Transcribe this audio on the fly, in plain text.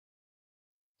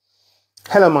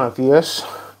Hello, my viewers.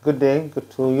 Good day, good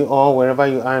to you all, wherever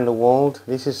you are in the world.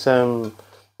 This is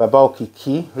Babao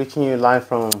Kiki, reaching you live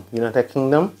from United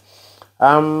Kingdom.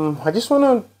 I just want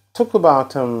to talk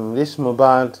about this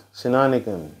Mohbad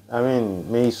shenanigan. I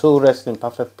mean, may his soul rest in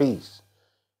perfect peace.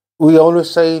 We always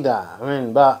say that. I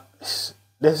mean, but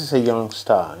this is a young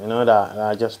star,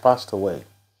 that just passed away,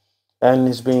 and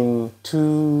it's been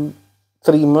 3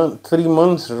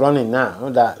 months running now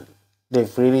that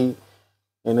they've really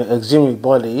exhumed his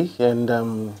body and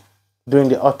doing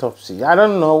the autopsy. I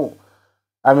don't know.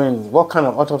 I mean, what kind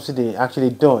of autopsy they actually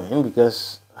doing?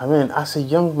 Because I mean, as a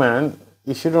young man,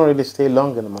 you shouldn't really stay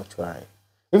long in the mortuary.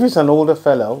 If it's an older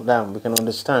fellow, then we can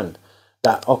understand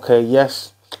that. Okay,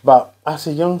 yes, but as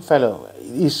a young fellow,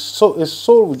 his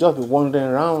soul will just be wandering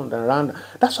around and around.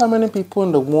 That's why many people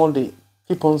in the world they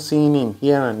keep on seeing him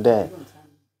here and there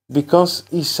because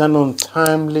it's an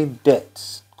untimely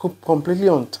death, completely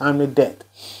untimely death.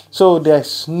 So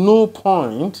there's no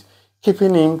point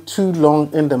keeping him too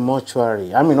long in the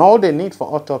mortuary. I mean, all they need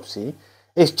for autopsy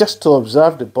is just to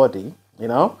observe the body,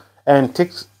 and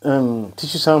take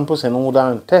tissue samples and all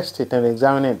that and test it and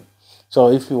examine it.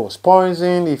 So if he was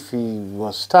poisoned, if he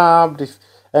was stabbed,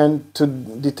 and to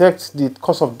detect the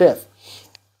cause of death.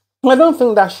 I don't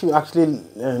think that should actually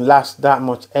last that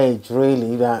much age,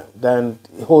 really, than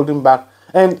holding back.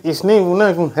 And it's not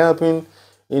even helping,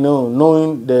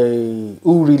 knowing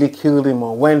who really killed him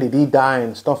or when did he die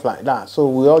and stuff like that. So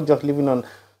we're all just living on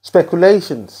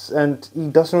speculations, and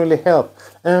it doesn't really help.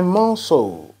 And more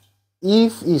so,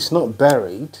 if he's not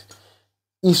buried,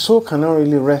 his soul cannot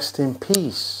really rest in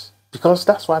peace. Because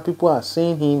that's why people are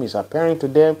seeing him, he's appearing to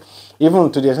them,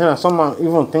 even to the extent that someone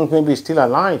even think maybe he's still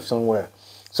alive somewhere.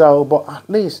 So, but at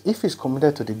least if he's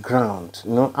committed to the ground,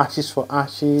 ashes for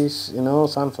ashes,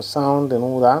 sound for sound and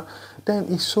all that, then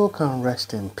his soul can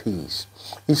rest in peace.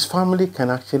 His family can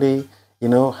actually,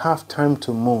 have time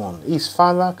to mourn. His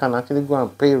father can actually go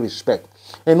and pay respect.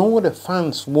 And all the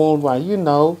fans worldwide,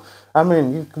 I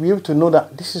mean, you can be able to know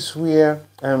that this is where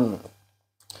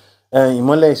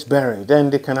Imole is buried. Then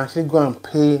they can actually go and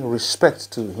pay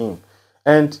respect to him.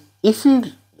 And if you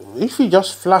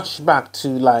just flash back to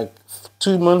like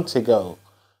 2 months ago,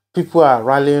 people are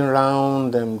rallying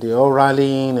around and they're all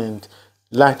rallying and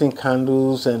lighting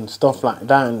candles and stuff like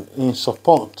that in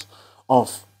support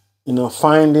of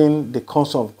finding the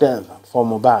cause of death for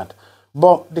Mohbad.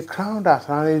 But the crowd is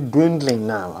really dwindling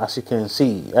now, as you can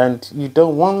see, and you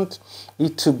don't want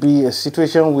it to be a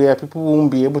situation where people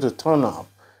won't be able to turn up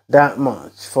that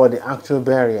much for the actual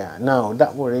burial. No,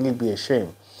 that would really be a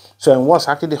shame. So, and what's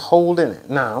actually holding it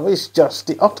now is just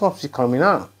the autopsy coming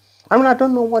out. I mean, I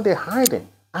don't know what they're hiding.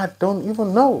 I don't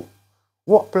even know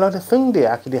what bloody thing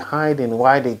they're actually hiding,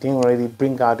 why they didn't really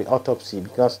bring out the autopsy.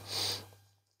 Because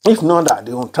if not that,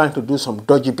 they were trying to do some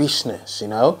dodgy business,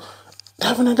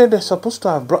 definitely they're supposed to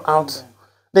have brought out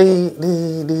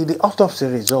the autopsy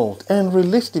result and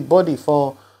released the body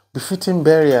for befitting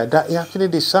burial that he actually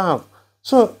deserved.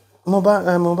 So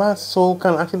Mohbad's soul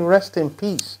can actually rest in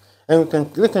peace, and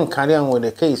we can carry on with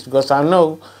the case, because I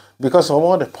know, because of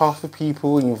all the powerful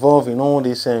people involved in all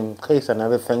this case and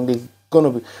everything, they're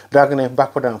going to be dragging it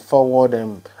backward and forward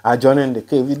and adjourning the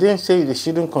case. We didn't say they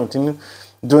shouldn't continue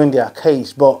doing their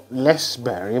case, but let's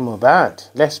bury Mohbad.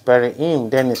 Let's bury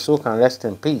him, then his soul can rest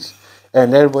in peace,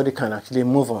 and everybody can actually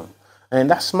move on.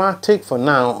 And that's my take for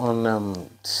now on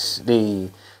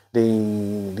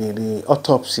the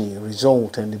autopsy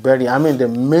result and the burial. I mean, the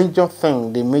major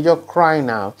thing, the major cry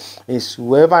now is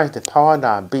whoever is the power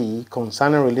that be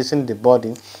concerning releasing the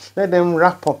body, let them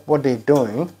wrap up what they're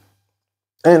doing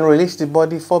and release the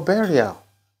body for burial,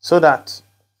 so that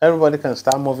everybody can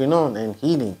start moving on and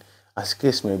healing, as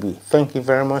case may be. Thank you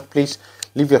very much. Please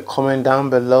leave your comment down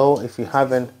below if you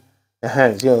haven't.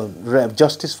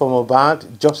 Justice for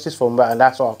Mohbad, justice for Mohbad, and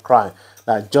that's our cry.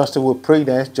 That justice, we pray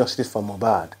there's justice for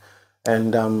Mohbad.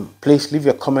 And please leave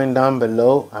your comment down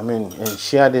below. I mean, and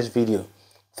share this video.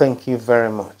 Thank you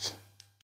very much.